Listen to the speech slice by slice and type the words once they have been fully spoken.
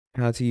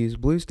How to use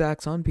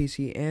BlueStacks on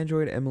PC,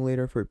 Android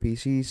emulator for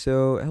PC.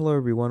 So hello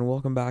everyone,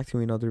 welcome back to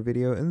another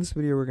video. In this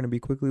video we're going to be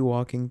quickly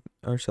walking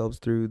ourselves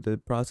through the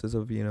process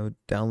of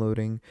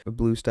downloading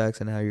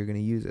BlueStacks and how you're going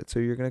to use it. So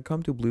you're going to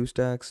come to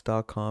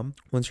bluestacks.com.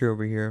 Once you're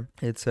over here,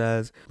 it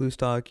says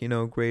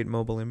BlueStack, great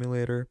mobile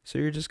emulator. So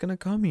you're just going to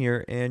come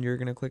here and you're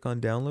going to click on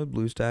download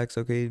BlueStacks.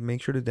 Okay,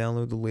 make sure to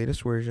download the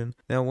latest version.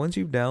 Now once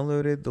you've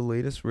downloaded the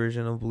latest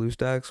version of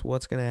BlueStacks,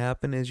 what's going to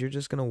happen is you're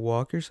just going to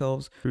walk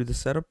yourselves through the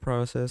setup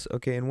process.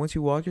 Okay, and once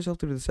you walk yourself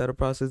through the setup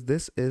process,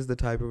 this is the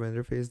type of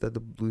interface that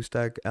the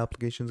BlueStack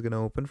application is going to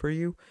open for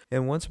you.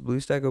 And once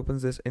BlueStack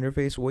opens this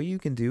interface, what you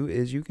can do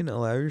is you can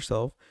allow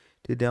yourself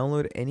to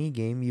download any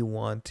game you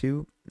want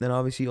to. And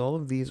obviously all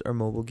of these are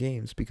mobile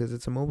games because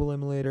it's a mobile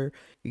emulator.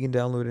 You can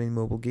download any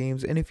mobile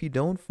games, and if you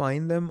don't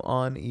find them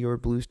on your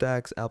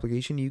BlueStacks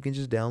application, you can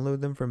just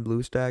download them from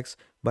BlueStacks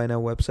Buy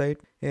Now website,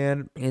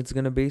 and it's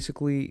gonna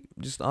basically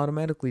just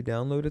automatically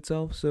download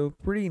itself. So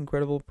pretty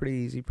incredible, pretty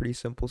easy, pretty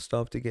simple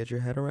stuff to get your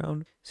head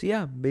around. So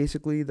yeah,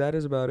 basically that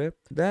is about it.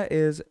 That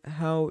is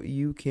how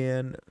you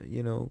can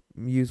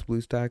use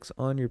BlueStacks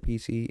on your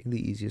PC in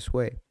the easiest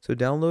way. So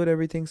download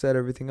everything, set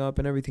everything up,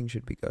 and everything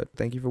should be good.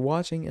 Thank you for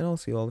watching, and I'll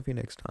see all of you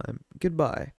next time. Goodbye.